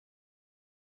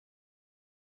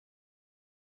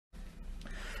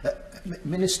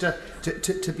Minister,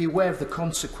 to be aware of the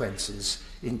consequences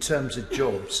in terms of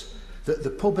jobs, that the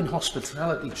pub and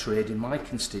hospitality trade in my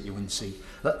constituency,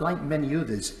 that like many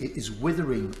others, it is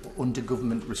withering under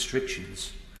government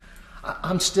restrictions.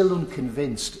 I'm still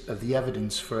unconvinced of the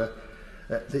evidence for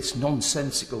this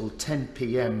nonsensical 10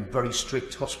 p.m. very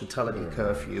strict hospitality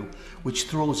curfew, which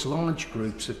throws large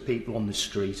groups of people on the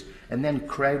street and then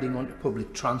crowding onto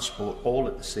public transport all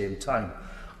at the same time.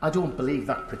 I don't believe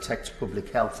that protects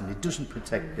public health, and it doesn't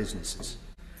protect businesses.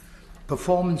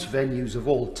 Performance venues of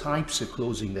all types are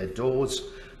closing their doors,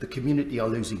 the community are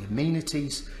losing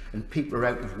amenities, and people are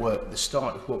out of work at the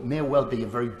start of what may well be a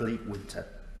very bleak winter.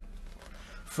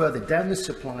 Further down the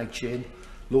supply chain,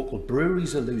 local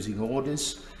breweries are losing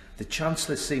orders. The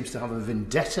Chancellor seems to have a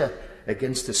vendetta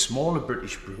against the smaller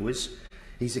British brewers.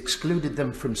 He's excluded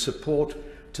them from support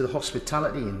to the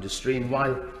hospitality industry, and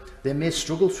while they may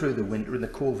struggle through the winter and the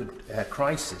COVID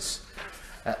crisis,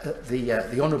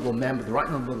 the Honourable Member, the Right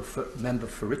Honourable Member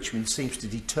for Richmond, seems to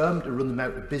be determined to run them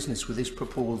out of business with his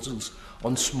proposals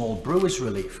on small brewers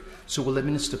relief. So will the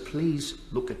Minister please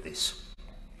look at this?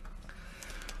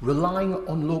 Relying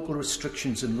on local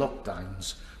restrictions and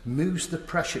lockdowns moves the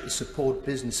pressure to support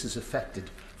businesses affected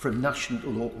from national to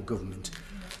local government.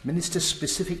 Minister,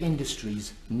 specific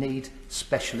industries need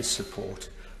specialist support.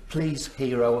 Please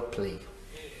hear our plea.